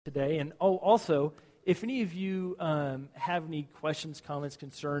today. And also, if any of you have any questions, comments,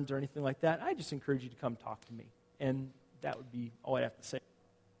 concerns, or anything like that, I just encourage you to come talk to me. And that would be all I have to say.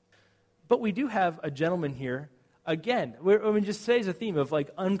 But we do have a gentleman here. Again, just today's a theme of like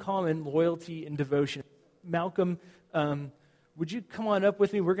uncommon loyalty and devotion. Malcolm, would you come on up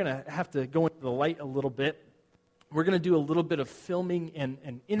with me? We're going to have to go into the light a little bit. We're going to do a little bit of filming and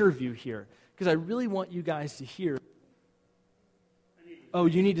an interview here because I really want you guys to hear. Oh,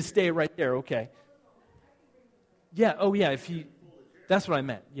 you need to stay right there. Okay. Yeah. Oh, yeah. That's what I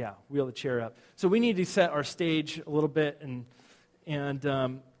meant. Yeah. Wheel the chair up. So we need to set our stage a little bit and.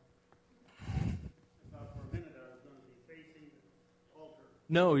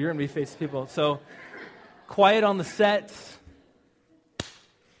 No, you're going to be facing people. So, quiet on the set.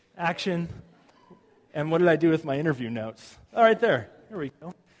 Action. And what did I do with my interview notes? All right, there. There we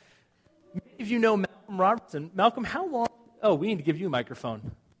go. Many of you know Malcolm Robertson. Malcolm, how long? Oh, we need to give you a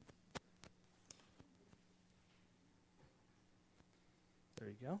microphone. There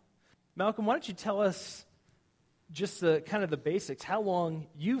you go. Malcolm, why don't you tell us just the kind of the basics, how long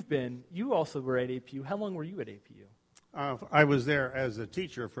you also were at APU. How long were you at APU? I was there as a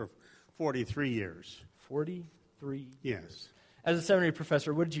teacher for 43 years. 43 years. Yes. As a seminary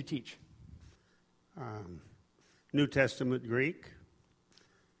professor, what did you teach? New Testament Greek,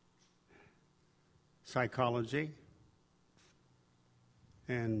 psychology,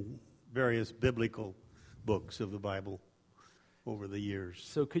 and various biblical books of the Bible over the years.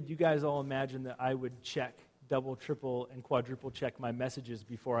 So could you guys all imagine that I would check, double, triple, and quadruple check my messages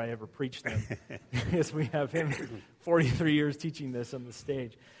before I ever preached them? Because we have him 43 years teaching this on the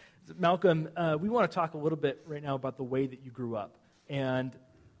stage. Malcolm, we want to talk a little bit right now about the way that you grew up and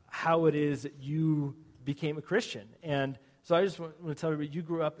how it is that you became a Christian. And so I just want to tell everybody, you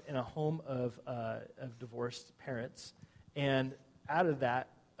grew up in a home of divorced parents. And out of that,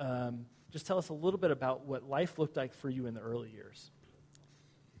 just tell us a little bit about what life looked like for you in the early years.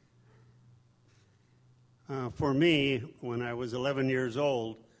 For me, when I was 11 years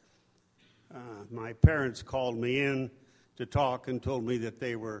old, my parents called me in to talk and told me that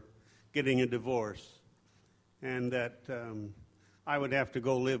they were getting a divorce and that I would have to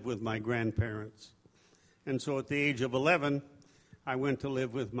go live with my grandparents. And so at the age of 11, I went to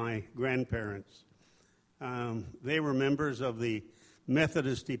live with my grandparents. They were members of the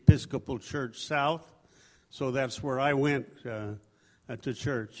Methodist Episcopal Church South, so that's where I went to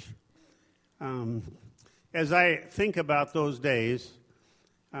church. As I think about those days,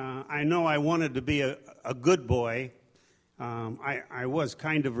 I know I wanted to be a good boy. I was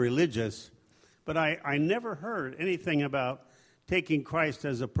kind of religious, but I never heard anything about taking Christ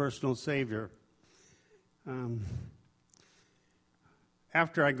as a personal Savior.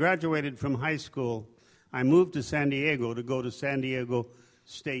 After I graduated from high school, I moved to San Diego to go to San Diego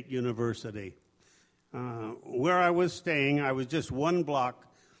State University. Where I was staying, I was just one block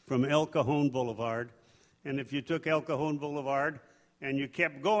from El Cajon Boulevard. And if you took El Cajon Boulevard and you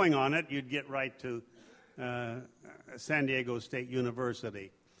kept going on it, you'd get right to San Diego State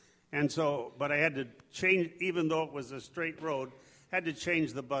University. And so, but I had to change, even though it was a straight road, had to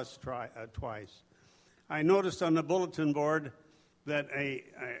change the bus twice. I noticed on the bulletin board that a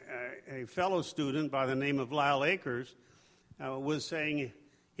fellow student by the name of Lyle Akers was saying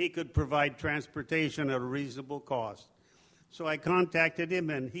he could provide transportation at a reasonable cost. So I contacted him,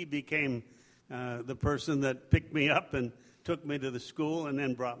 and he became the person that picked me up and took me to the school and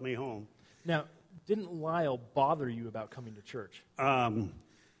then brought me home. Now, didn't Lyle bother you about coming to church?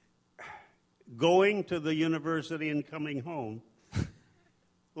 Going to the university and coming home,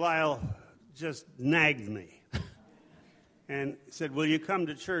 Lyle just nagged me and said, "Will you come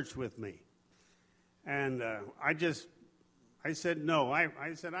to church with me?" And I said no.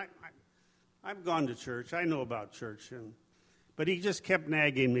 I said, I've gone to church. I know about church. But he just kept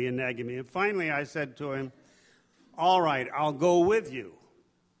nagging me. And finally I said to him, "All right, I'll go with you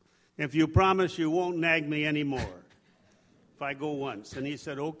if you promise you won't nag me anymore if I go once." And he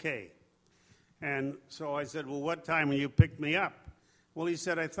said, "Okay." And so I said, "Well, what time will you pick me up?" Well, he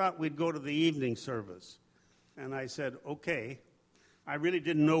said, "I thought we'd go to the evening service." And I said, "Okay." I really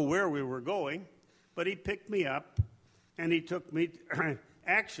didn't know where we were going, but he picked me up, and he took me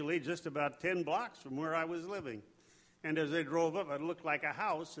actually just about 10 blocks from where I was living. And as I drove up, it looked like a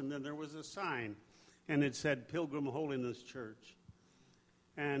house, and then there was a sign, and it said Pilgrim Holiness Church.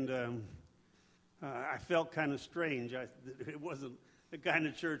 And I felt kind of strange. It wasn't the kind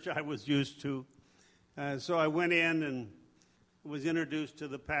of church I was used to. So I went in and was introduced to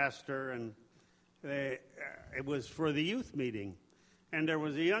the pastor, and it was for the youth meeting. And there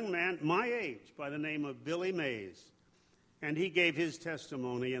was a young man my age by the name of Billy Mays. And he gave his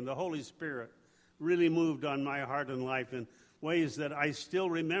testimony, and the Holy Spirit really moved on my heart and life in ways that I still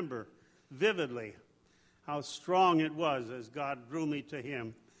remember vividly how strong it was as God drew me to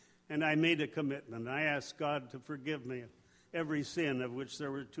him. And I made a commitment. I asked God to forgive me every sin, of which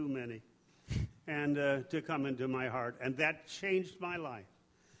there were too many, and to come into my heart. And that changed my life.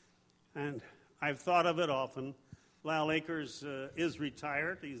 And I've thought of it often. Lyle Akers is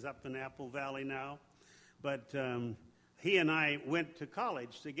retired. He's up in Apple Valley now. But he and I went to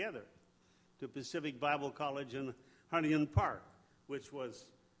college together, to Pacific Bible College in Huntington Park, which was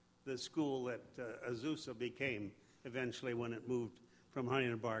the school that Azusa became eventually when it moved from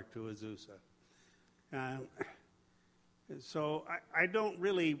Huntington Park to Azusa. So I don't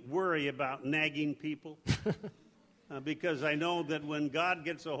really worry about nagging people because I know that when God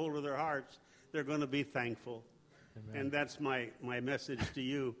gets a hold of their hearts, they're going to be thankful. Amen. And that's my message to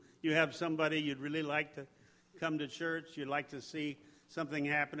you. You have somebody you'd really like to come to church, you'd like to see something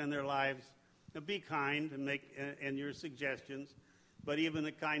happen in their lives. Now be kind and make and your suggestions, but even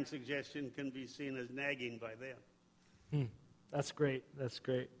a kind suggestion can be seen as nagging by them. That's great. That's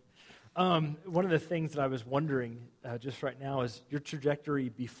great. One of the things that I was wondering just right now is your trajectory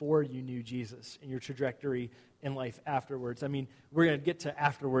before you knew Jesus and your trajectory in life afterwards. I mean, we're going to get to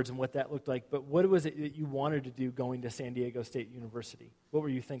afterwards and what that looked like, but what was it that you wanted to do going to San Diego State University? What were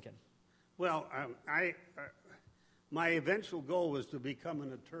you thinking? Well, my eventual goal was to become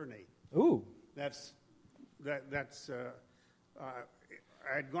an attorney. Ooh.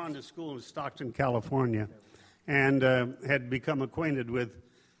 I'd gone to school in Stockton, California, and had become acquainted with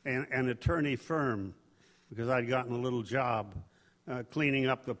an attorney firm because I'd gotten a little job cleaning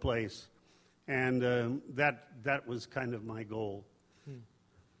up the place, and that was kind of my goal.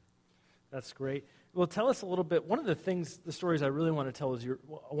 That's great. Well, tell us a little bit. One of the stories I really want to tell is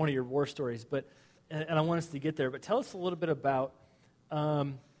one of your war stories, and I want us to get there. But tell us a little bit about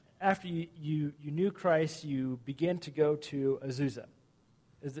after you knew Christ, you began to go to Azusa.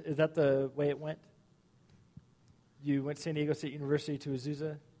 Is that the way it went? You went to San Diego State University to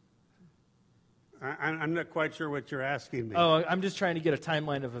Azusa? I'm not quite sure what you're asking me. Oh, I'm just trying to get a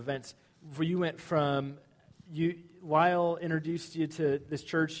timeline of events. Where you went from, Lyle introduced you to this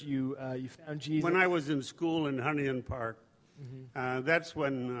church, you found Jesus. When I was in school in Huntington Park, that's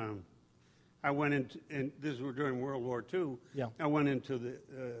when I went into, and this was during World War II, I went into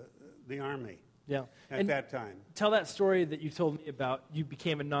the Army. Yeah. At that time. Tell that story that you told me about. You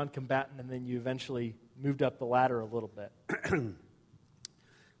became a non-combatant, and then you eventually moved up the ladder a little bit.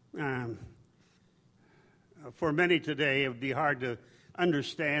 For many today, it would be hard to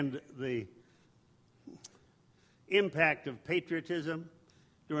understand the impact of patriotism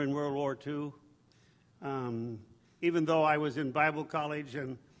during World War II. Even though I was in Bible college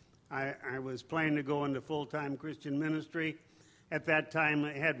and I was planning to go into full-time Christian ministry, at that time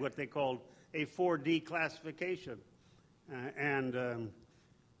I had what they called a 4D classification.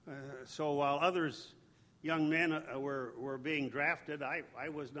 So while others, young men, were being drafted, I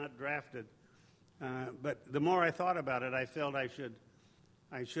was not drafted. But the more I thought about it, I felt I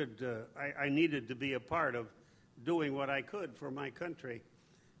needed to be a part of doing what I could for my country.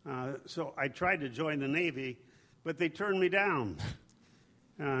 So I tried to join the Navy, but they turned me down.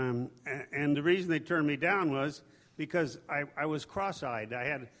 And the reason they turned me down was because I was cross-eyed. I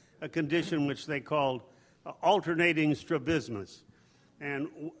had a condition which they called alternating strabismus. And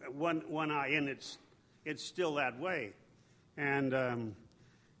one eye, and it's still that way. And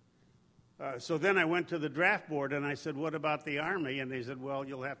so then I went to the draft board, and I said, what about the Army? And they said, well,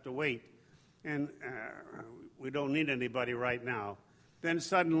 you'll have to wait. And we don't need anybody right now. Then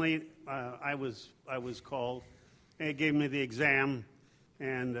suddenly I was called. They gave me the exam.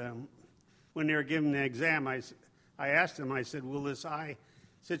 And when they were giving the exam, I asked them, I said, will this eye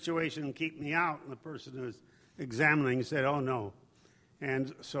situation keep me out? And the person who was examining said, oh, no.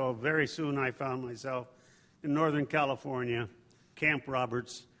 And so very soon I found myself in Northern California, Camp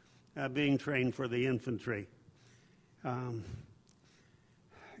Roberts, being trained for the infantry.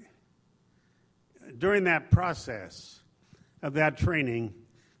 During that process of that training,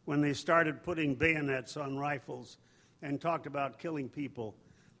 when they started putting bayonets on rifles and talked about killing people,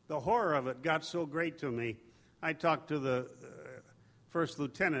 the horror of it got so great to me. I talked to the first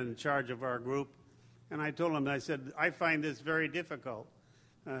lieutenant in charge of our group, and I told him, I said, I find this very difficult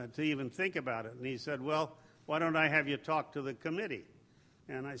to even think about it. And he said, well, why don't I have you talk to the committee?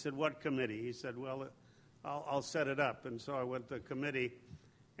 And I said, what committee? He said, well, I'll set it up. And so I went to the committee,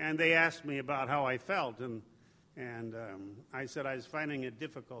 and they asked me about how I felt, and I said I was finding it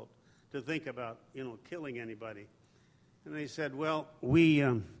difficult to think about, killing anybody. And they said, well, we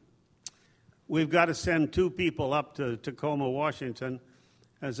we've got to send 2 people up to Tacoma, Washington.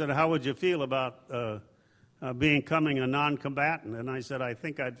 I said, how would you feel about becoming a non-combatant? And I said, I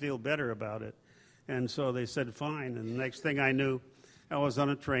think I'd feel better about it. And so they said, fine. And the next thing I knew, I was on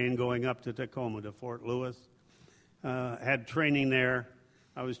a train going up to Tacoma, to Fort Lewis. Had training there.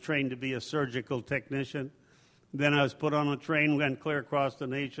 I was trained to be a surgical technician. Then I was put on a train, went clear across the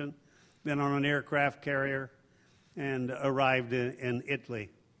nation, then on an aircraft carrier, and arrived in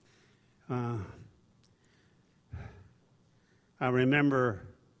Italy. I remember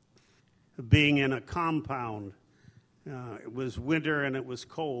being in a compound. It was winter and it was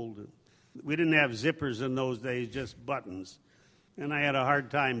cold. We didn't have zippers in those days, just buttons. And I had a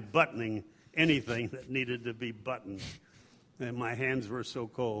hard time buttoning anything that needed to be buttoned. And my hands were so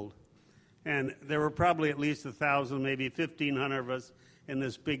cold. And there were probably at least 1,000, maybe 1,500 of us in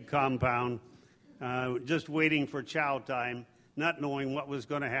this big compound, just waiting for chow time, not knowing what was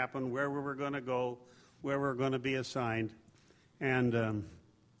going to happen, where we were going to go, where we were going to be assigned. And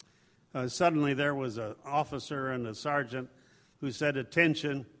suddenly there was an officer and a sergeant who said,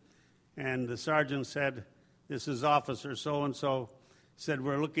 attention. And the sergeant said, this is Officer so-and-so, said,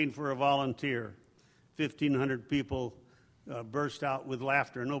 we're looking for a volunteer. 1,500 people burst out with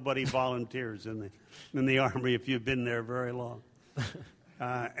laughter. Nobody volunteers in the Army if you've been there very long.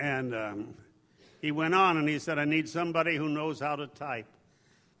 He went on and he said, I need somebody who knows how to type.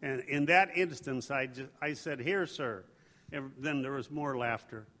 And in that instance, I said, here, sir. And then there was more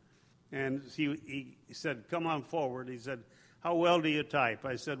laughter. And he said, come on forward. He said, how well do you type?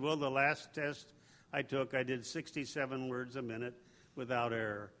 I said, well, the last test I took, I did 67 words a minute without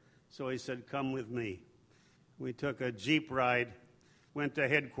error. So he said, come with me. We took a Jeep ride, went to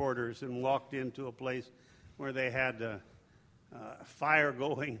headquarters, and walked into a place where they had a fire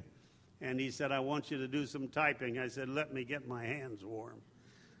going. And he said, I want you to do some typing. I said, let me get my hands warm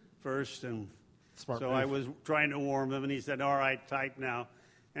first. And Smart so move. I was trying to warm them, and he said, all right, type now.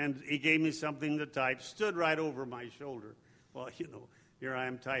 And he gave me something to type, stood right over my shoulder. Well, here I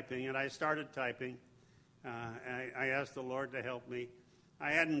am typing, and I started typing. I asked the Lord to help me.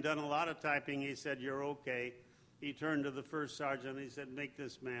 I hadn't done a lot of typing. He said, you're okay. He turned to the first sergeant, and he said, make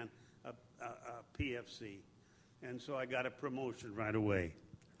this man a PFC. And so I got a promotion right away.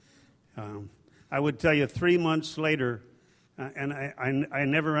 I would tell you 3 months later, and I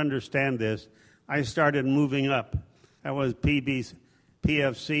never understand this, I started moving up. I was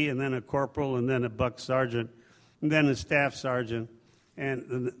PFC, and then a corporal, and then a buck sergeant, and then a staff sergeant.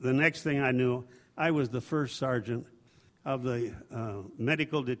 And the next thing I knew, I was the first sergeant of the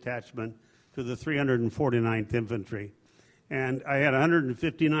medical detachment to the 349th Infantry. And I had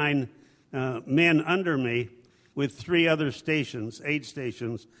 159 men under me with 3 other stations, 8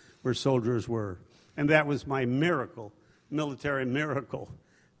 stations where soldiers were. And that was my miracle, military miracle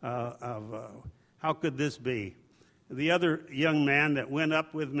of how could this be? The other young man that went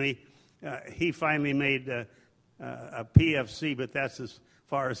up with me, he finally made a PFC, but that's as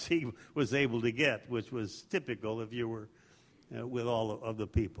far as he was able to get, which was typical if you were with all of the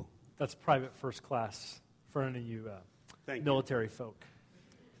people. That's private first class for any of you military folk.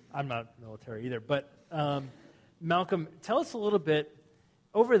 I'm not military either. But Malcolm, tell us a little bit,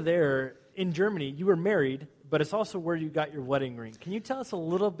 over there in Germany, you were married, but it's also where you got your wedding ring. Can you tell us a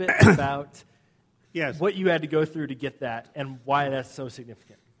little bit about what you had to go through to get that and why that's so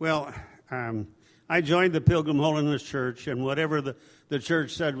significant? Well, I joined the Pilgrim Holiness Church, and whatever the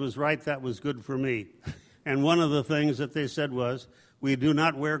church said was right, that was good for me. And one of the things that they said was, we do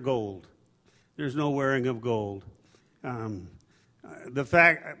not wear gold. There's no wearing of gold. The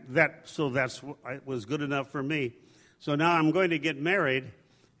fact that, was good enough for me. So now I'm going to get married,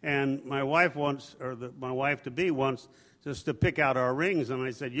 and my wife wants, my wife-to-be wants just to pick out our rings. And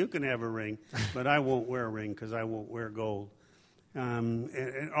I said, you can have a ring, but I won't wear a ring because I won't wear gold.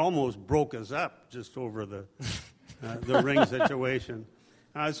 It almost broke us up just over the ring situation.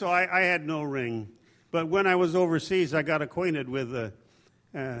 So I had no ring. But when I was overseas, I got acquainted with a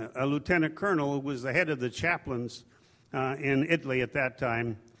lieutenant colonel who was the head of the chaplains in Italy at that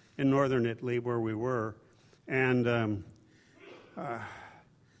time, in northern Italy where we were. And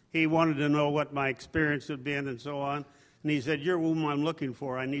he wanted to know what my experience had been and so on. And he said, you're whom I'm looking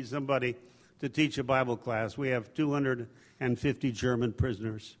for. I need somebody to teach a Bible class. We have 250 German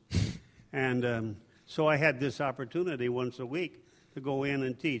prisoners. And so I had this opportunity once a week to go in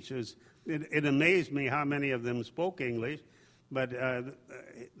and teach. It amazed me how many of them spoke English, but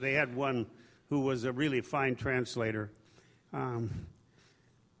they had one who was a really fine translator.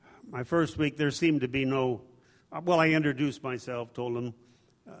 My first week, there seemed to be I introduced myself, told them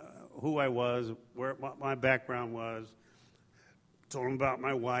who I was, what my background was, told them about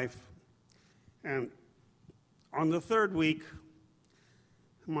my wife. And on the third week,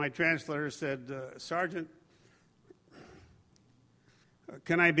 my translator said, Sergeant,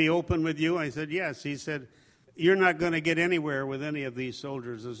 can I be open with you? I said, yes. He said, you're not going to get anywhere with any of these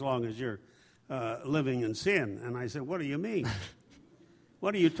soldiers as long as you're living in sin. And I said, what do you mean?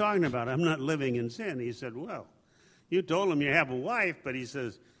 What are you talking about? I'm not living in sin. He said, well, you told him you have a wife, but he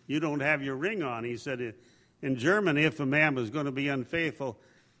says, you don't have your ring on. He said, in Germany, if a man was going to be unfaithful,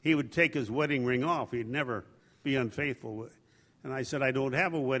 he would take his wedding ring off. He'd never be unfaithful. And I said, I don't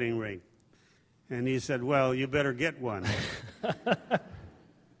have a wedding ring. And he said, well, you better get one.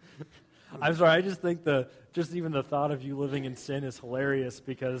 I'm sorry, I just think just even the thought of you living in sin is hilarious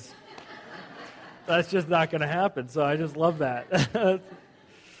because that's just not going to happen. So I just love that.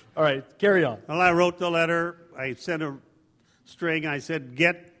 All right, carry on. Well, I wrote the letter. I sent a string. I said,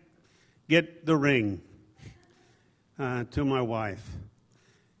 get the ring to my wife.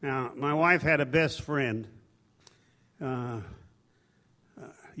 Now, my wife had a best friend. You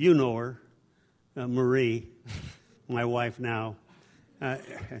know her, Marie, my wife now.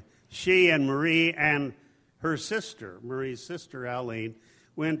 She and Marie and her sister, Marie's sister, Aline,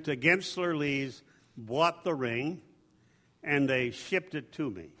 went to Gensler Lee's, bought the ring, and they shipped it to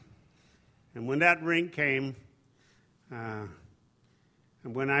me. And when that ring came, and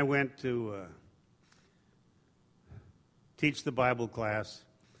when I went to teach the Bible class,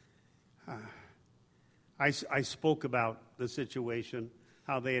 I spoke about the situation,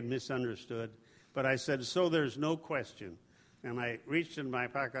 how they had misunderstood. But I said, so there's no question. And I reached in my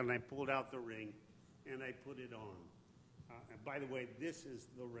pocket and I pulled out the ring and I put it on. And by the way, this is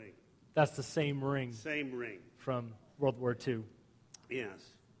the ring. That's the same ring. Same ring. From World War II.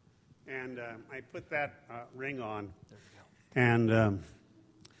 Yes. And I put that ring on. And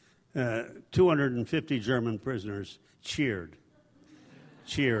 250 German prisoners cheered.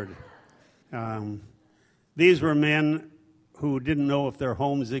 These were men who didn't know if their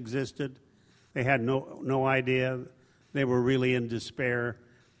homes existed. They had no idea. They were really in despair.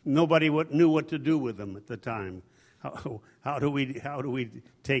 Nobody knew what to do with them at the time. How do we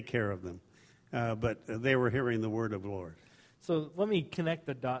take care of them? But they were hearing the word of the Lord. So let me connect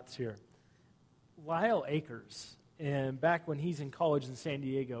the dots here. Lyle Akers, and back when he's in college in San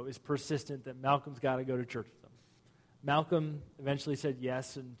Diego, is persistent that Malcolm's got to go to church with him. Malcolm eventually said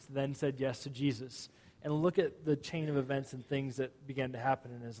yes, and then said yes to Jesus. And look at the chain of events and things that began to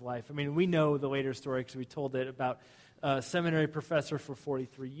happen in his life. I mean, we know the later story because we told it about a seminary professor for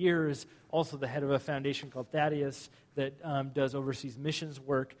 43 years, also the head of a foundation called Thaddeus that does overseas missions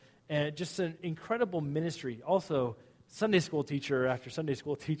work, and just an incredible ministry. Also, Sunday school teacher after Sunday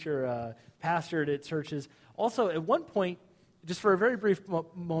school teacher, pastored at churches. Also, at one point, just for a very brief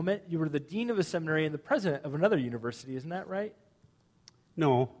moment, you were the dean of a seminary and the president of another university. Isn't that right?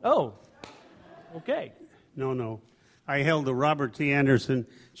 No. Oh, okay. No. I held the Robert T. Anderson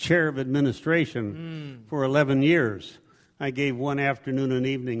Chair of Administration for 11 years. I gave one afternoon and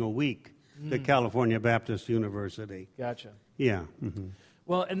evening a week to California Baptist University. Gotcha. Yeah. Mm-hmm.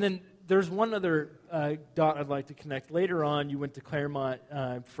 Well, and then there's one other dot I'd like to connect. Later on, you went to Claremont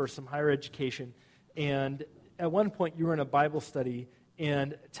for some higher education, and at one point you were in a Bible study,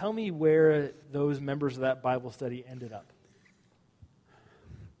 and tell me where those members of that Bible study ended up.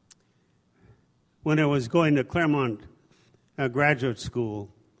 When I was going to Claremont graduate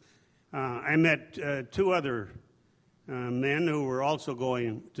school, I met two other men who were also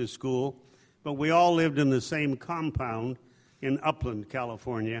going to school, but we all lived in the same compound in Upland,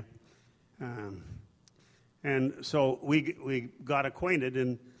 California. And so we got acquainted,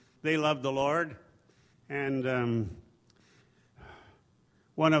 and they loved the Lord. And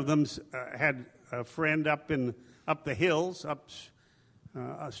one of them had a friend up the hills,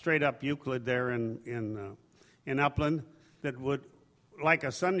 straight up Euclid there in Upland, that would like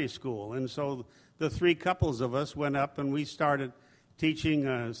a Sunday school. And so the three couples of us went up and we started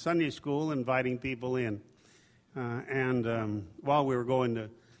teaching Sunday school, inviting people in. And while we were going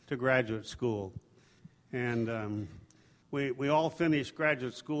to graduate school. And we all finished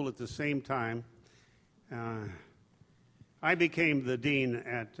graduate school at the same time. I became the dean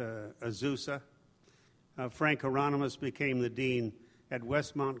at Azusa. Frank Hieronymus became the dean at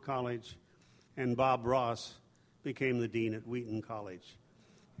Westmont College, and Bob Ross became the dean at Wheaton College.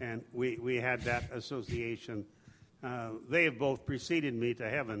 And we had that association. They have both preceded me to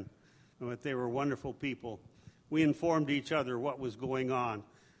heaven, but they were wonderful people. We informed each other what was going on.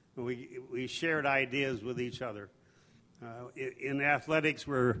 We shared ideas with each other. In athletics,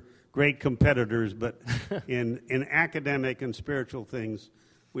 we're great competitors, but in academic and spiritual things,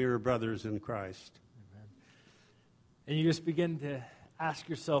 we were brothers in Christ. Amen. And you just begin to ask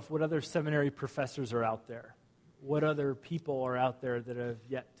yourself what other seminary professors are out there. What other people are out there that have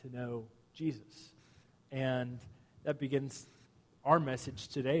yet to know Jesus? And that begins our message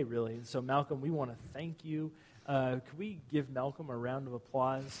today, really. And so, Malcolm, we want to thank you. Could we give Malcolm a round of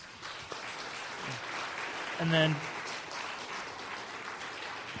applause? And then,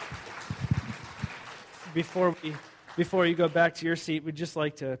 before you go back to your seat, we'd just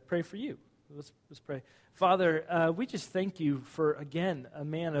like to pray for you. Let's pray. Father, we just thank you for, again, a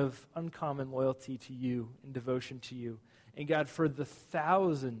man of uncommon loyalty to you and devotion to you. And God, for the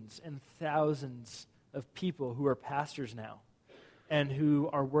thousands and thousands of people who are pastors now and who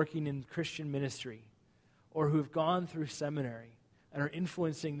are working in Christian ministry or who have gone through seminary and are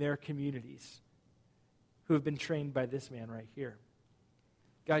influencing their communities, who have been trained by this man right here.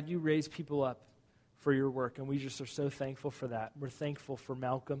 God, you raise people up for your work, and we just are so thankful for that. We're thankful for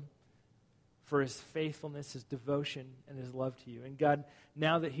Malcolm, for his faithfulness, his devotion, and his love to you. And God,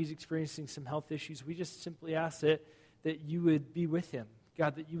 now that he's experiencing some health issues, we just simply ask that you would be with him.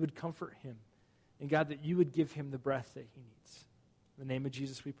 God, that you would comfort him. And God, that you would give him the breath that he needs. In the name of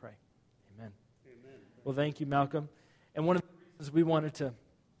Jesus we pray. Amen. Amen. Well, thank you, Malcolm. And one of the reasons we wanted to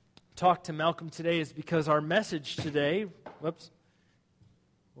talk to Malcolm today is because our message today,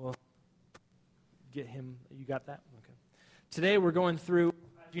 we'll get him, you got that? Okay. Today we're going through,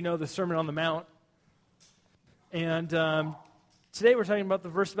 the Sermon on the Mount. And today we're talking about the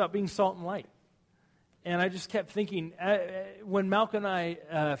verse about being salt and light. And I just kept thinking, when Malcolm and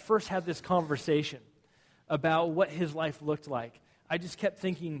I first had this conversation about what his life looked like, I just kept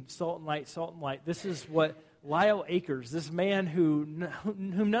thinking, salt and light, salt and light. This is what Lyle Akers, this man whom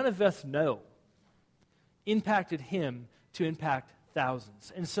none of us know, impacted him to impact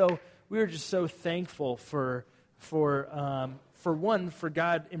thousands. And so we were just so thankful for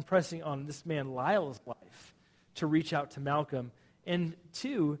God impressing on this man Lyle's life to reach out to Malcolm. And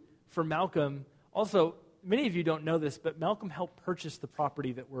two, for Malcolm, also, many of you don't know this, but Malcolm helped purchase the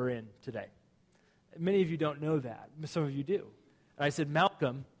property that we're in today. Many of you don't know that. Some of you do. And I said,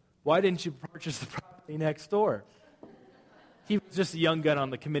 Malcolm, why didn't you purchase the property next door? He was just a young gun on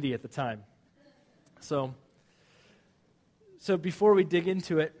the committee at the time. So before we dig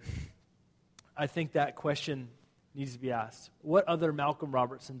into it, I think that question needs to be asked. What other Malcolm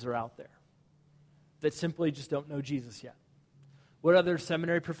Robertsons are out there that simply just don't know Jesus yet? What other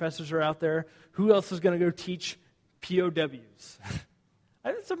seminary professors are out there? Who else is going to go teach POWs?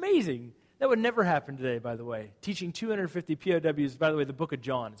 It's amazing. That would never happen today, by the way. Teaching 250 POWs, by the way, the book of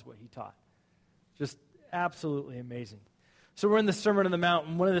John is what he taught. Just absolutely amazing. So we're in the Sermon on the Mount,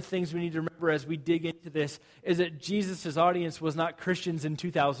 and one of the things we need to remember as we dig into this is that Jesus' audience was not Christians in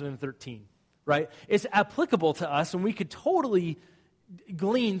 2013, right? It's applicable to us, and we could totally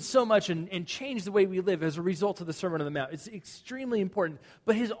glean so much and change the way we live as a result of the Sermon on the Mount. It's extremely important.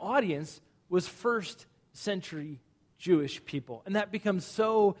 But his audience was first century Jewish people. And that becomes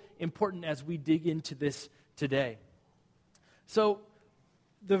so important as we dig into this today. So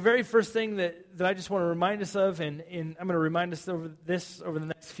the very first thing that I just want to remind us of, and I'm going to remind us over the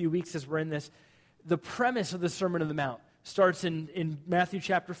next few weeks as we're in this, the premise of the Sermon on the Mount starts in Matthew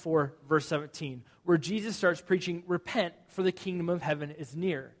chapter 4, verse 17, where Jesus starts preaching, repent, for the kingdom of heaven is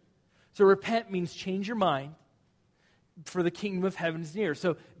near. So repent means change your mind, for the kingdom of heaven is near.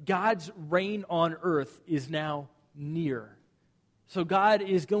 So God's reign on earth is now near. So God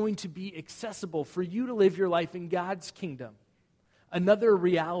is going to be accessible for you to live your life in God's kingdom, another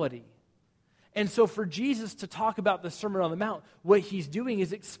reality. And so for Jesus to talk about the Sermon on the Mount, what he's doing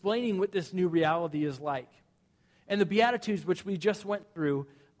is explaining what this new reality is like. And the Beatitudes, which we just went through,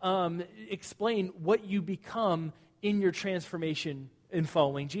 explain what you become in your transformation in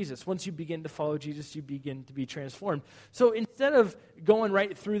following Jesus. Once you begin to follow Jesus, you begin to be transformed. So instead of going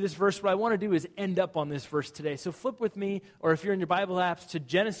right through this verse, what I want to do is end up on this verse today. So flip with me, or if you're in your Bible apps, to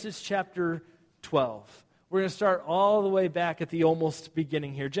Genesis chapter 12. We're going to start all the way back at the almost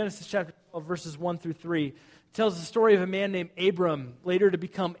beginning here. Genesis chapter 12, verses 1 through 3, tells the story of a man named Abram, later to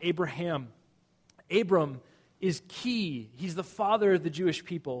become Abraham. Abram is key. He's the father of the Jewish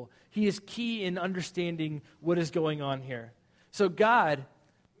people. He is key in understanding what is going on here. So God,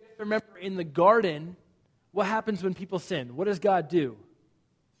 remember in the garden, what happens when people sin? What does God do?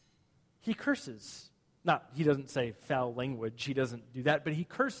 He curses. He doesn't say foul language. He doesn't do that. But he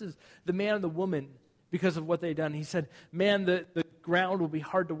curses the man and the woman because of what they've done. He said, man, the ground will be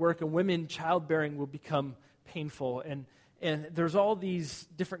hard to work, and women childbearing will become painful. And there's all these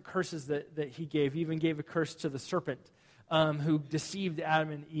different curses that he gave. He even gave a curse to the serpent who deceived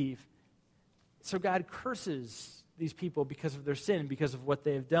Adam and Eve. So God curses these people because of their sin, because of what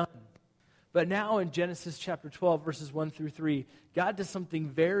they have done. But now in Genesis chapter 12, verses 1 through 3, God does something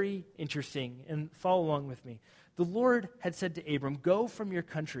very interesting, and follow along with me. The Lord had said to Abram, "Go from your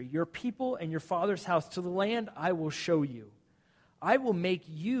country, your people, and your father's house to the land I will show you. I will make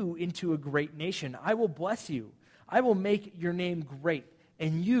you into a great nation. I will bless you. I will make your name great,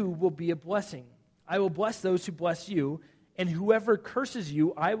 and you will be a blessing. I will bless those who bless you, and whoever curses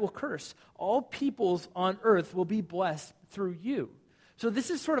you, I will curse. All peoples on earth will be blessed through you." So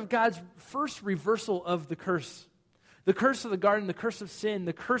this is sort of God's first reversal of the curse. The curse of the garden, the curse of sin,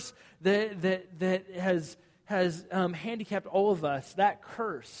 the curse that has handicapped all of us, that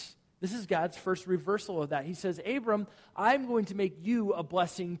curse. This is God's first reversal of that. He says, Abram, I'm going to make you a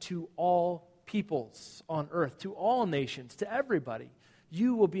blessing to all peoples on earth, to all nations, to everybody.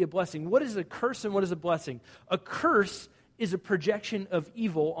 You will be a blessing. What is a curse and what is a blessing? A curse is a projection of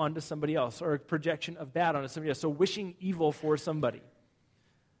evil onto somebody else, or a projection of bad onto somebody else. So wishing evil for somebody.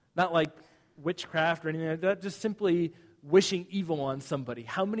 Not like witchcraft or anything like that, just simply wishing evil on somebody.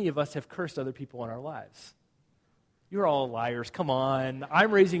 How many of us have cursed other people in our lives? You're all liars. Come on.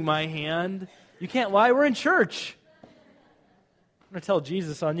 I'm raising my hand. You can't lie. We're in church. I'm going to tell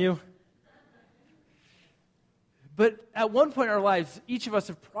Jesus on you. But at one point in our lives, each of us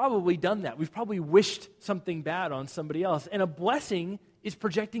have probably done that. We've probably wished something bad on somebody else. And a blessing is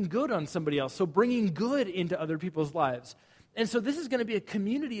projecting good on somebody else, so bringing good into other people's lives. And so this is going to be a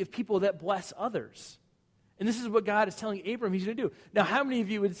community of people that bless others. And this is what God is telling Abram he's going to do. Now, how many of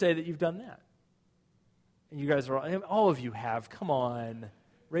you would say that you've done that? And you guys are all of you have. Come on.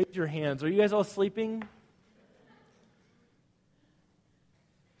 Raise your hands. Are you guys all sleeping?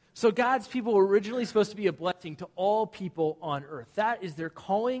 So God's people were originally supposed to be a blessing to all people on earth. That is their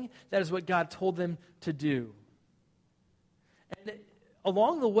calling. That is what God told them to do. And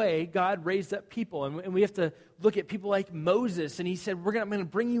along the way, God raised up people, and we have to look at people like Moses, and he said, I'm going to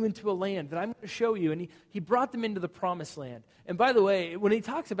bring you into a land that I'm going to show you, and he brought them into the promised land. And by the way, when he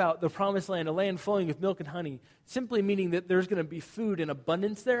talks about the promised land, a land flowing with milk and honey, simply meaning that there's going to be food in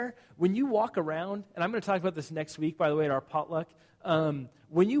abundance there, when you walk around, and I'm going to talk about this next week, by the way, at our potluck,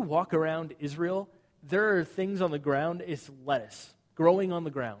 when you walk around Israel, there are things on the ground, it's lettuce growing on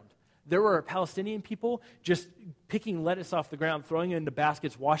the ground. There were Palestinian people just picking lettuce off the ground, throwing it into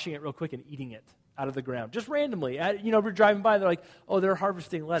baskets, washing it real quick, and eating it out of the ground, just randomly. We're driving by, they're like, oh, they're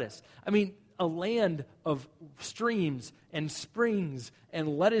harvesting lettuce. I mean, a land of streams and springs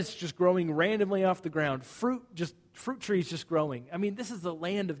and lettuce just growing randomly off the ground, fruit trees just growing. I mean, this is the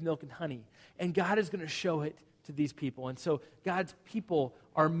land of milk and honey, and God is going to show it to these people. And so God's people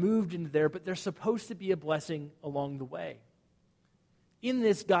are moved into there, but they're supposed to be a blessing along the way. In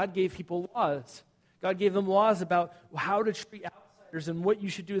this, God gave people laws. God gave them laws about how to treat outsiders and what you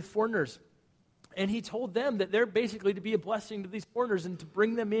should do with foreigners. And he told them that they're basically to be a blessing to these foreigners and to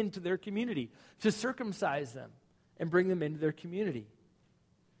bring them into their community, to circumcise them and bring them into their community.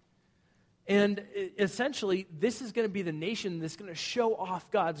 And essentially, this is going to be the nation that's going to show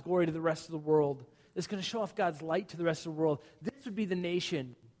off God's glory to the rest of the world. That's going to show off God's light to the rest of the world. This would be the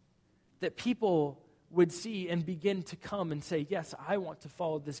nation that people would see and begin to come and say, yes, I want to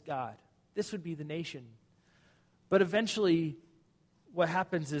follow this God. This would be the nation. But eventually, what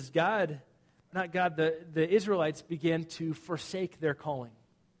happens is the Israelites began to forsake their calling.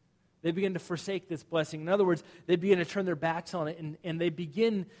 They begin to forsake this blessing. In other words, they begin to turn their backs on it, and they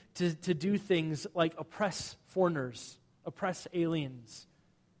begin to do things like oppress foreigners, oppress aliens.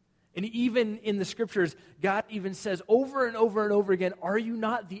 And even in the scriptures, God even says over and over and over again, are you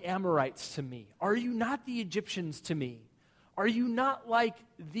not the Amorites to me? Are you not the Egyptians to me? Are you not like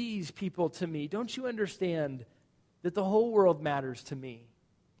these people to me? Don't you understand that the whole world matters to me?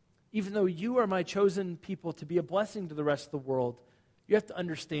 Even though you are my chosen people to be a blessing to the rest of the world, you have to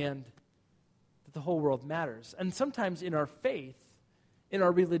understand that the whole world matters. And sometimes in our faith, in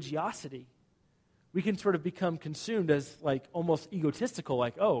our religiosity, we can sort of become consumed as like almost egotistical,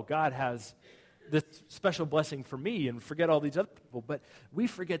 like, oh, God has this special blessing for me, and forget all these other people. But we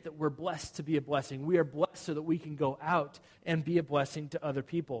forget that we're blessed to be a blessing. We are blessed so that we can go out and be a blessing to other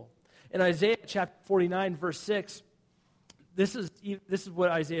people. In Isaiah chapter 49, verse 6, this is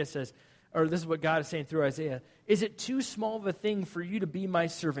what Isaiah says, or this is what God is saying through Isaiah. Is it too small of a thing for you to be my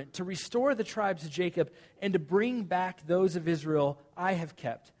servant, to restore the tribes of Jacob, and to bring back those of Israel I have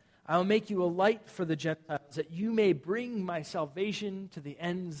kept? I will make you a light for the Gentiles, that you may bring my salvation to the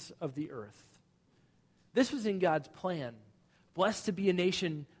ends of the earth. This was in God's plan. Blessed to be a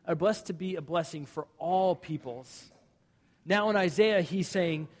nation, or blessed to be a blessing for all peoples. Now in Isaiah, he's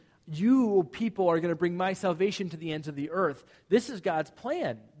saying, you people are going to bring my salvation to the ends of the earth. This is God's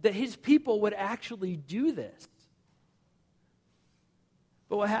plan, that his people would actually do this.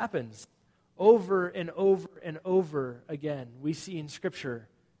 But what happens? Over and over and over again, we see in Scripture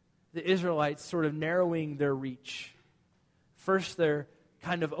the Israelites sort of narrowing their reach. First, they're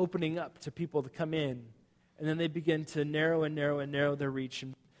kind of opening up to people to come in, and then they begin to narrow and narrow and narrow their reach.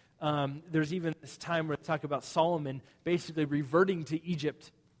 And there's even this time where they talk about Solomon basically reverting to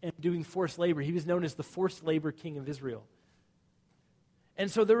Egypt and doing forced labor. He was known as the forced labor king of Israel. And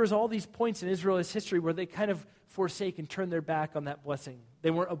so there was all these points in Israel's history where they kind of forsake and turn their back on that blessing.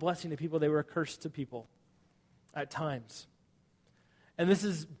 They weren't a blessing to people, they were a curse to people at times. And this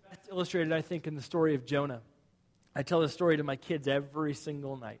is best illustrated, I think, in the story of Jonah. I tell this story to my kids every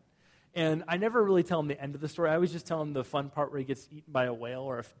single night. And I never really tell them the end of the story. I always just tell them the fun part where he gets eaten by a whale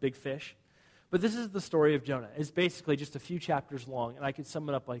or a big fish. But this is the story of Jonah. It's basically just a few chapters long, and I could sum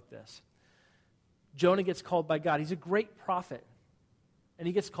it up like this. Jonah gets called by God. He's a great prophet. And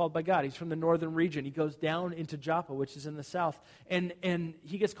he gets called by God. He's from the northern region. He goes down into Joppa, which is in the south. And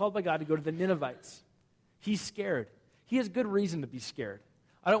he gets called by God to go to the Ninevites. He's scared. He has good reason to be scared.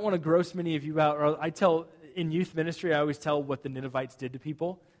 I don't want to gross many of you out. Or I tell, in youth ministry, I always tell what the Ninevites did to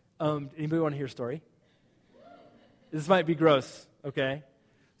people. Anybody want to hear a story? This might be gross, okay?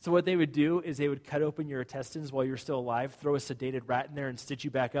 So what they would do is they would cut open your intestines while you're still alive, throw a sedated rat in there, and stitch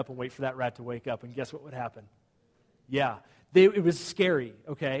you back up and wait for that rat to wake up. And guess what would happen? Yeah. It was scary,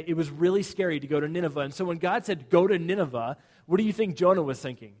 okay? It was really scary to go to Nineveh. And so when God said, go to Nineveh, what do you think Jonah was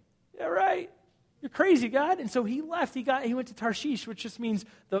thinking? Yeah, right. You're crazy, God. And so he left. He went to Tarshish, which just means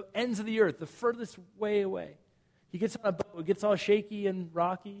the ends of the earth, the furthest way away. He gets on a boat. It gets all shaky and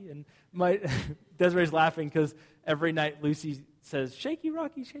rocky. And Desiree's laughing because every night Lucy says, shaky,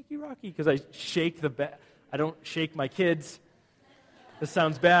 rocky, because I shake the bed. I don't shake my kids. This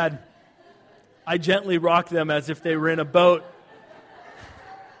sounds bad. I gently rock them as if they were in a boat.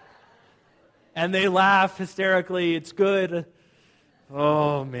 And they laugh hysterically. It's good.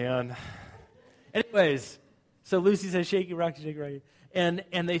 Oh, man. Anyways, so Lucy says, shaky, rocky. And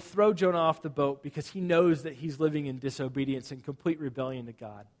they throw Jonah off the boat because he knows that he's living in disobedience and complete rebellion to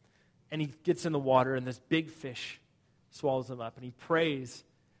God. And he gets in the water, and this big fish swallows him up. And he prays.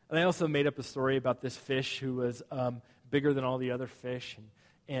 And I also made up a story about this fish who was bigger than all the other fish.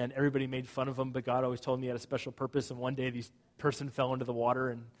 And everybody made fun of him, but God always told him he had a special purpose. And one day, this person fell into the water.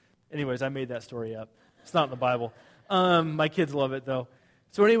 And anyways, I made that story up. It's not in the Bible. My kids love it, though.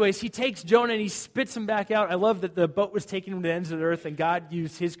 So anyways, he takes Jonah and he spits him back out. I love that the boat was taking him to the ends of the earth, and God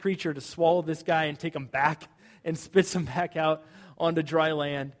used his creature to swallow this guy and take him back and spits him back out onto dry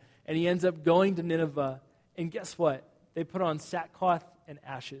land. And he ends up going to Nineveh. And guess what? They put on sackcloth and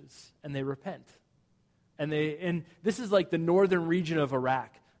ashes, and they repent. And this is like the northern region of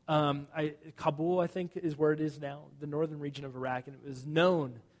Iraq. Kabul, I think, is where it is now, the northern region of Iraq. And it was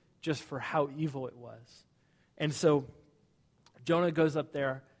known just for how evil it was. And so Jonah goes up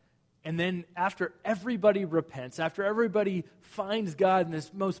there, and then after everybody repents, after everybody finds God in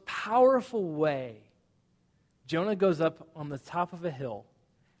this most powerful way, Jonah goes up on the top of a hill,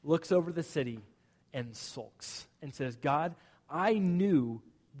 looks over the city, and sulks and says, God, I knew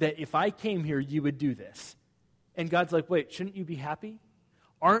that if I came here, you would do this. And God's like, wait, shouldn't you be happy?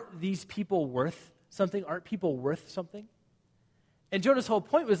 Aren't these people worth something? Aren't people worth something? And Jonah's whole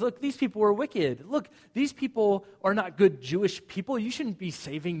point was, look, these people were wicked. Look, these people are not good Jewish people. You shouldn't be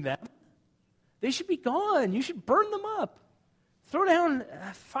saving them. They should be gone. You should burn them up. Throw down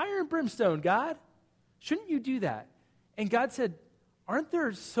fire and brimstone, God. Shouldn't you do that? And God said, aren't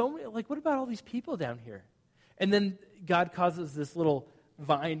there so many, what about all these people down here? And then God causes this little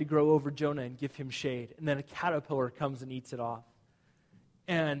vine to grow over Jonah and give him shade. And then a caterpillar comes and eats it off.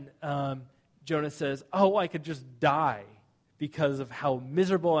 And Jonah says, oh, I could just die because of how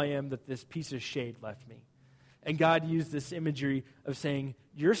miserable I am that this piece of shade left me. And God used this imagery of saying,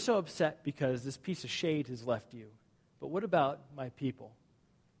 you're so upset because this piece of shade has left you. But what about my people?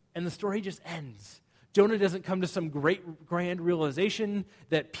 And the story just ends. Jonah doesn't come to some great grand realization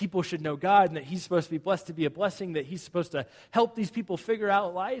that people should know God and that he's supposed to be blessed to be a blessing, that he's supposed to help these people figure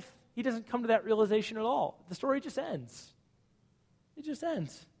out life. He doesn't come to that realization at all. The story just ends. It just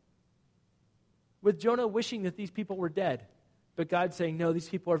ends. With Jonah wishing that these people were dead. But God saying, no, these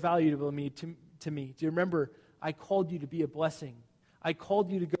people are valuable to me. Do you remember, I called you to be a blessing. I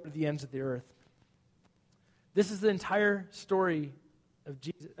called you to go to the ends of the earth. This is the entire story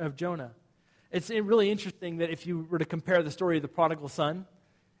of Jonah. It's really interesting that if you were to compare the story of the prodigal son,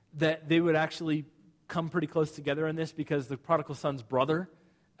 that they would actually come pretty close together in this, because the prodigal son's brother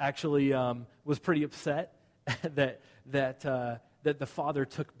actually was pretty upset that the father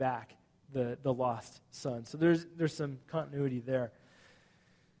took back the lost son. So there's some continuity there.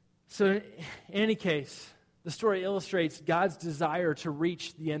 So in any case, the story illustrates God's desire to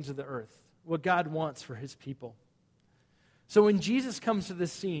reach the ends of the earth. what God wants for his people. So when Jesus comes to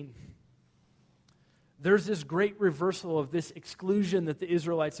this scene, there's this great reversal of this exclusion that the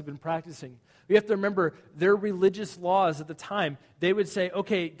Israelites have been practicing. We have to remember their religious laws at the time. They would say,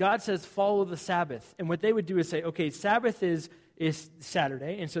 okay, God says follow the Sabbath. And what they would do is say, okay, Sabbath is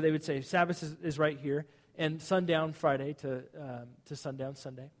Saturday. And so they would say Sabbath is right here. And sundown Friday to sundown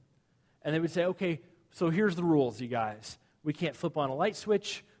Sunday. And they would say, okay, so here's the rules, you guys. We can't flip on a light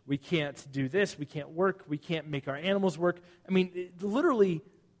switch. We can't do this. We can't work. We can't make our animals work. I mean, literally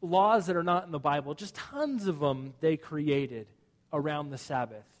laws that are not in the Bible, just tons of them they created around the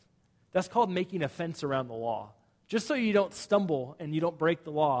Sabbath. That's called making a fence around the law. Just so you don't stumble and you don't break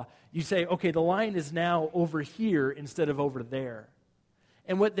the law, you say, okay, the line is now over here instead of over there.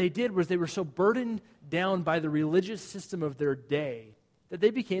 And what they did was they were so burdened down by the religious system of their day that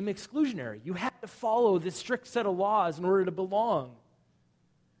they became exclusionary. You had to follow this strict set of laws in order to belong.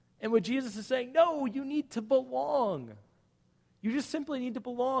 And what Jesus is saying, no, you need to belong. You just simply need to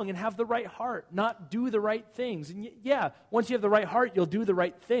belong and have the right heart, not do the right things. And yeah, once you have the right heart, you'll do the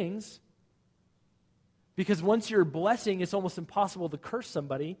right things. Because once you're blessing, it's almost impossible to curse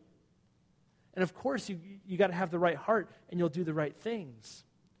somebody. And of course, you got to have the right heart, and you'll do the right things.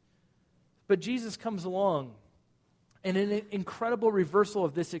 But Jesus comes along, and in an incredible reversal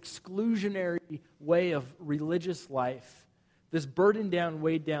of this exclusionary way of religious life, this burdened down,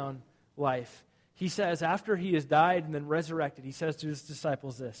 weighed down life, he says, after he has died and then resurrected, he says to his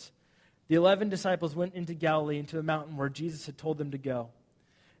disciples this: the 11 disciples went into Galilee, into the mountain where Jesus had told them to go.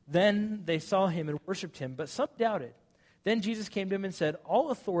 Then they saw him and worshipped him, but some doubted. Then Jesus came to him and said,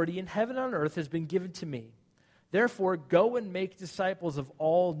 all authority in heaven and on earth has been given to me. Therefore, go and make disciples of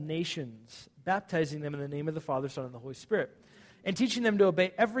all nations, baptizing them in the name of the Father, Son, and the Holy Spirit, and teaching them to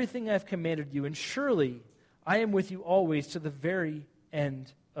obey everything I have commanded you. And surely I am with you always to the very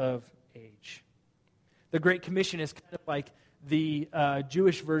end of age. The Great Commission is kind of like the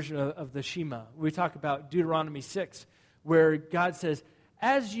Jewish version of the Shema. We talk about Deuteronomy 6, where God says,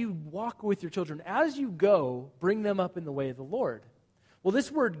 as you walk with your children, as you go, bring them up in the way of the Lord. Well,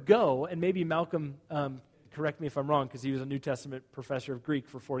 this word go, and maybe Malcolm, correct me if I'm wrong, because he was a New Testament professor of Greek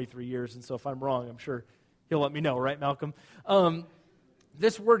for 43 years, and so if I'm wrong, I'm sure he'll let me know, right, Malcolm?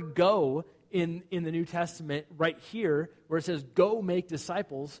 This word go in the New Testament right here, where it says go make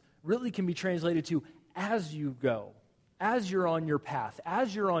disciples, really can be translated to as you go, as you're on your path,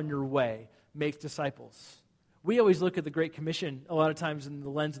 as you're on your way, make disciples. We always look at the Great Commission a lot of times in the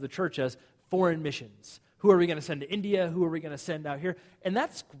lens of the church as foreign missions. Who are we going to send to India? Who are we going to send out here? And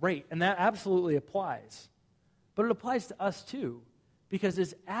that's great, and that absolutely applies. But it applies to us too, because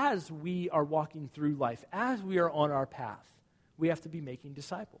it's as we are walking through life, as we are on our path, we have to be making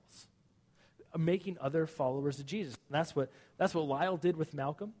disciples, making other followers of Jesus. And that's what Lyle did with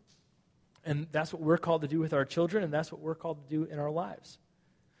Malcolm, and that's what we're called to do with our children, and that's what we're called to do in our lives.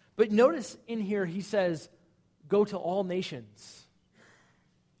 But notice in here he says, go to all nations.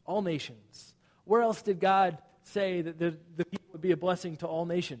 All nations. Where else did God say that the people would be a blessing to all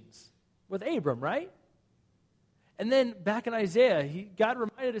nations? With Abram, right? And then back in Isaiah, God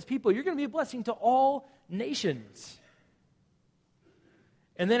reminded his people, you're going to be a blessing to all nations.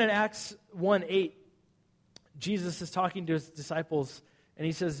 And then in Acts 1:8, Jesus is talking to his disciples, and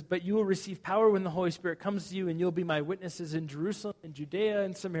he says, but you will receive power when the Holy Spirit comes to you, and you'll be my witnesses in Jerusalem, and Judea,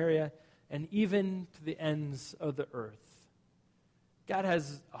 and Samaria, and even to the ends of the earth. God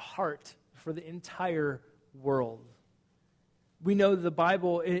has a heart for the entire world. We know the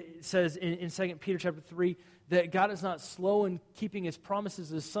Bible, it says in 2 Peter chapter 3, that God is not slow in keeping his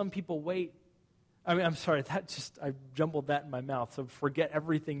promises as some people wait. I'm sorry, I jumbled that in my mouth, so forget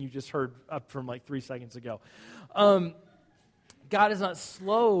everything you just heard up from like 3 seconds ago. God is not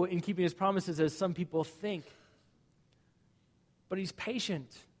slow in keeping his promises as some people think, but he's patient,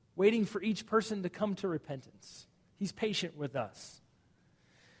 waiting for each person to come to repentance. He's patient with us.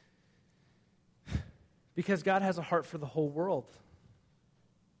 Because God has a heart for the whole world.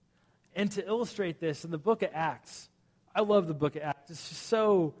 And to illustrate this, in the book of Acts, I love the book of Acts. It's just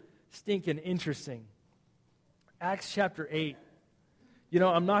so stinking interesting. Acts chapter 8. You know,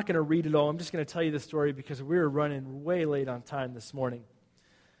 I'm not going to read it all. I'm just going to tell you the story because we're running way late on time this morning.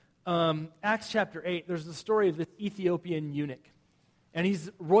 Acts chapter 8, there's the story of this Ethiopian eunuch. And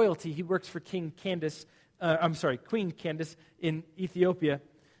he's royalty. He works for Queen Candace in Ethiopia.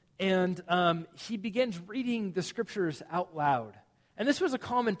 And he begins reading the scriptures out loud. And this was a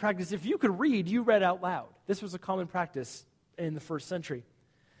common practice. If you could read, you read out loud. This was a common practice in the first century.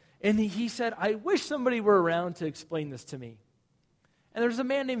 And he said, I wish somebody were around to explain this to me. And there's a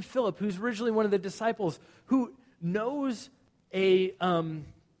man named Philip, who's originally one of the disciples, who knows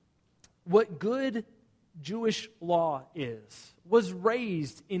what good Jewish law is, was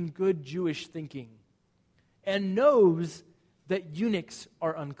raised in good Jewish thinking, and knows that eunuchs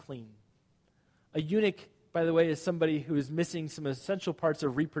are unclean. A eunuch, by the way, is somebody who is missing some essential parts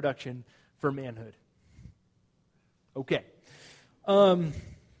of reproduction for manhood. Okay. So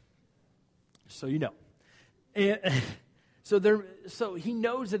you know. And so he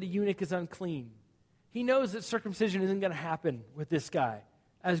knows that a eunuch is unclean. He knows that circumcision isn't going to happen with this guy,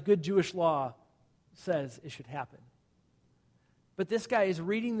 as good Jewish law says it should happen. But this guy is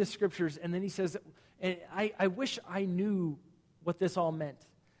reading the scriptures, and then he says, and I wish I knew what this all meant.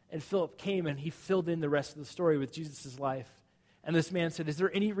 And Philip came, and he filled in the rest of the story with Jesus' life. And this man said, is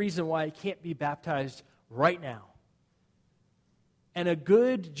there any reason why I can't be baptized right now? And a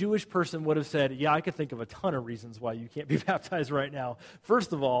good Jewish person would have said, yeah, I could think of a ton of reasons why you can't be baptized right now.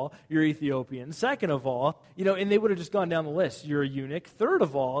 First of all, you're Ethiopian. Second of all, and they would have just gone down the list. You're a eunuch. Third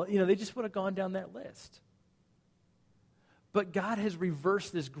of all, they just would have gone down that list. But God has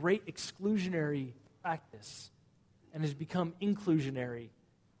reversed this great exclusionary practice and has become inclusionary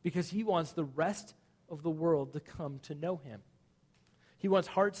because he wants the rest of the world to come to know him. He wants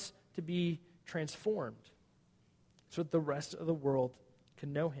hearts to be transformed so that the rest of the world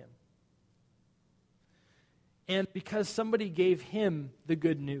can know him. And because somebody gave him the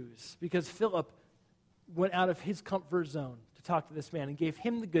good news, because Philip went out of his comfort zone to talk to this man and gave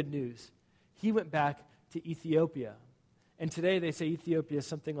him the good news, he went back to Ethiopia. And today they say Ethiopia is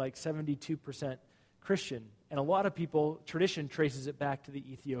something like 72% Christian. And a lot of people, tradition traces it back to the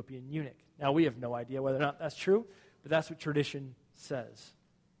Ethiopian eunuch. Now, we have no idea whether or not that's true, but that's what tradition says.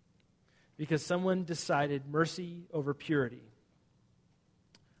 Because someone decided mercy over purity.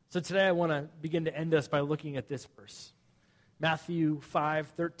 So today I want to begin to end us by looking at this verse. Matthew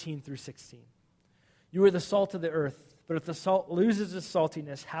 5:13 through 16. You are the salt of the earth, but if the salt loses its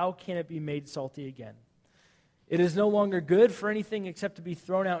saltiness, how can it be made salty again? It is no longer good for anything except to be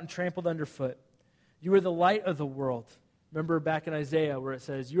thrown out and trampled underfoot. You are the light of the world. Remember back in Isaiah where it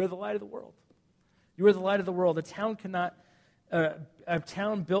says, you are the light of the world. You are the light of the world. A town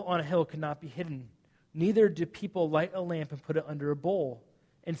built on a hill cannot be hidden. Neither do people light a lamp and put it under a bowl.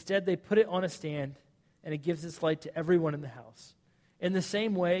 Instead, they put it on a stand, and it gives its light to everyone in the house. In the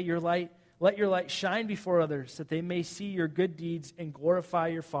same way, let your light shine before others, that they may see your good deeds and glorify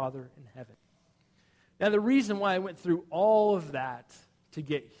your Father in heaven. Now, the reason why I went through all of that to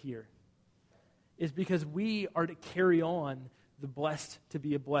get here is because we are to carry on the blessed to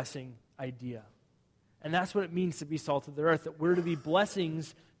be a blessing idea. And that's what it means to be salt of the earth, that we're to be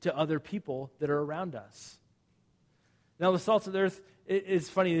blessings to other people that are around us. Now, the salt of the earth, it's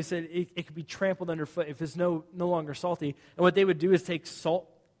funny, they said it could be trampled underfoot if it's no longer salty. And what they would do is take salt,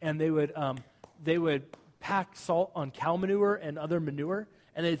 and they would pack salt on cow manure and other manure,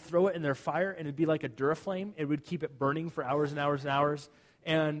 and they'd throw it in their fire, and it'd be like a Duraflame. It would keep it burning for hours and hours and hours,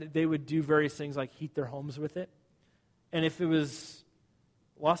 and they would do various things like heat their homes with it. And if it was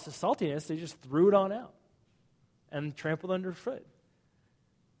lost its saltiness, they just threw it on out and trampled underfoot.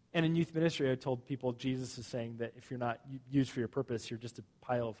 And in youth ministry, I told people Jesus is saying that if you're not used for your purpose, you're just a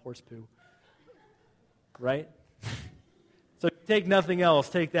pile of horse poo. Right? So take nothing else.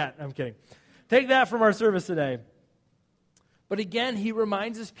 Take that. I'm kidding. Take that from our service today. But again, he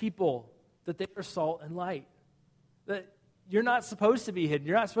reminds his people that they are salt and light. That you're not supposed to be hidden.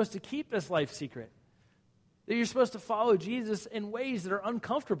 You're not supposed to keep this life secret. That you're supposed to follow Jesus in ways that are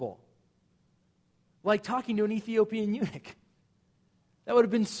uncomfortable. Like talking to an Ethiopian eunuch. That would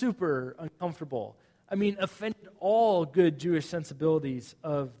have been super uncomfortable. I mean, offended all good Jewish sensibilities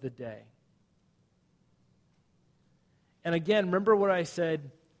of the day. And again, remember what I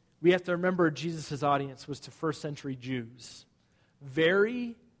said? We have to remember Jesus' audience was to first century Jews.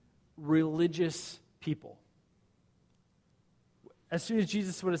 Very religious people. As soon as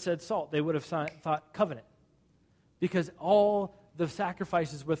Jesus would have said salt, they would have thought covenant. Because all the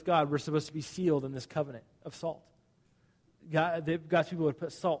sacrifices with God were supposed to be sealed in this covenant of salt. God's people would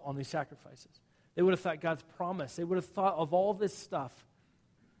put salt on these sacrifices. They would have thought God's promise. They would have thought of all this stuff.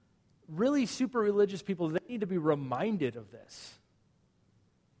 Really super religious people, they need to be reminded of this.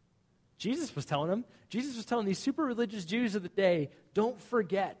 Jesus was telling these super religious Jews of the day, don't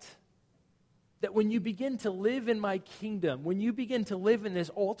forget that when you begin to live in my kingdom, when you begin to live in this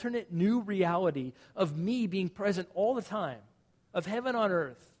alternate new reality of me being present all the time, of heaven on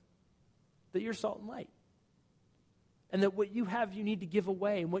earth, that you're salt and light. And that what you have, you need to give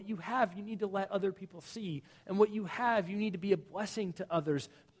away. And what you have, you need to let other people see. And what you have, you need to be a blessing to others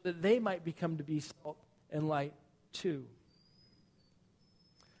so that they might become to be salt and light too.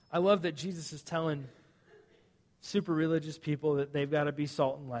 I love that Jesus is telling super religious people that they've got to be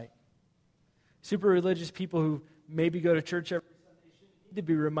salt and light. Super religious people who maybe go to church every Sunday should need to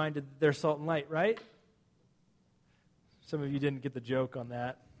be reminded that they're salt and light, right? Some of you didn't get the joke on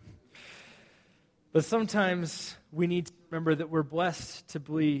that. But sometimes we need to remember that we're blessed to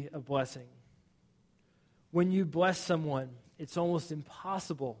be a blessing. When you bless someone, it's almost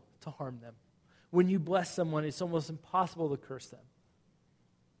impossible to harm them. When you bless someone, it's almost impossible to curse them.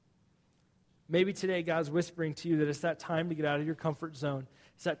 Maybe today God's whispering to you that it's that time to get out of your comfort zone.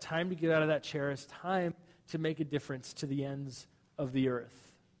 It's that time to get out of that chair. It's time to make a difference to the ends of the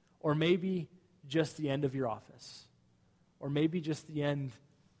earth. Or maybe just the end of your office. Or maybe just the end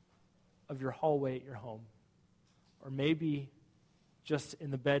of your hallway at your home. Or maybe just in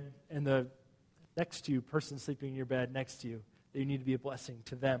the bed, in the next to you, person sleeping in your bed next to you, that you need to be a blessing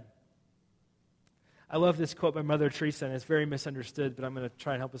to them. I love this quote by Mother Teresa, and it's very misunderstood, but I'm going to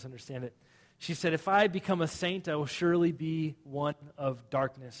try and help us understand it. She said, "If I become a saint, I will surely be one of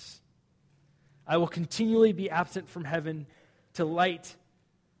darkness. I will continually be absent from heaven to light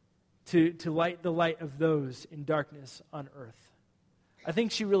the light of those in darkness on earth." I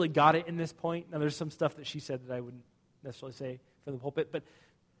think she really got it in this point. Now, there's some stuff that she said that I wouldn't necessarily say from the pulpit, but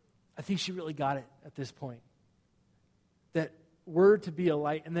I think she really got it at this point. That we're to be a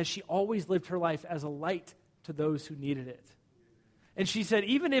light, and that she always lived her life as a light to those who needed it. And she said,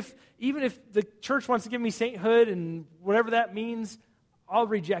 even if the church wants to give me sainthood and whatever that means, I'll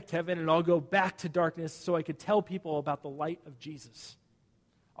reject heaven and I'll go back to darkness so I could tell people about the light of Jesus.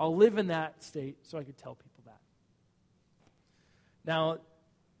 I'll live in that state so I could tell people that. Now,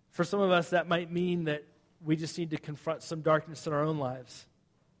 for some of us, that might mean that we just need to confront some darkness in our own lives.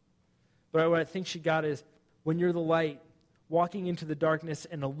 But what I think she got is, when you're the light, walking into the darkness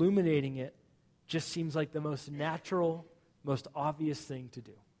and illuminating it just seems like the most natural, most obvious thing to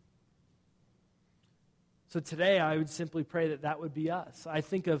do. So today, I would simply pray that that would be us. I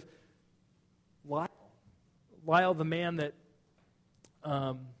think of Lyle, the man that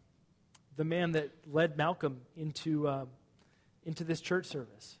led Malcolm into this church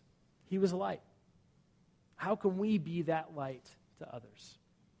service. He was a light. How can we be that light to others?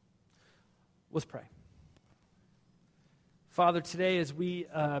 Let's pray. Father, today as we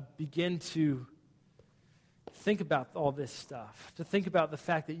begin to think about all this stuff, to think about the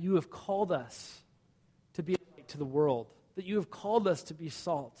fact that you have called us to be a light to the world, that you have called us to be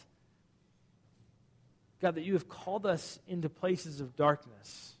salt. God, that you have called us into places of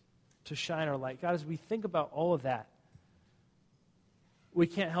darkness to shine our light. God, as we think about all of that, we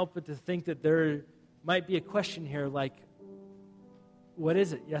can't help but to think that there might be a question here like, what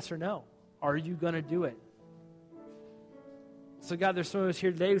is it, yes or no? Are you going to do it? So God, there's some of us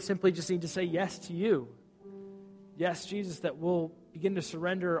here today who simply just need to say yes to you. Yes, Jesus, that we'll begin to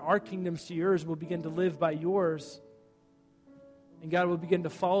surrender our kingdoms to yours. We'll begin to live by yours. And God, we'll begin to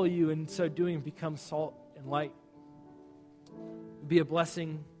follow you, and so doing become salt and light. We'll be a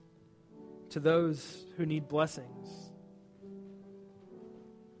blessing to those who need blessings.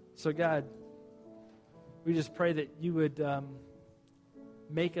 So God, we just pray that you would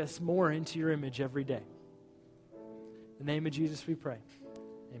make us more into your image every day. In the name of Jesus we pray.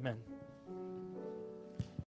 Amen.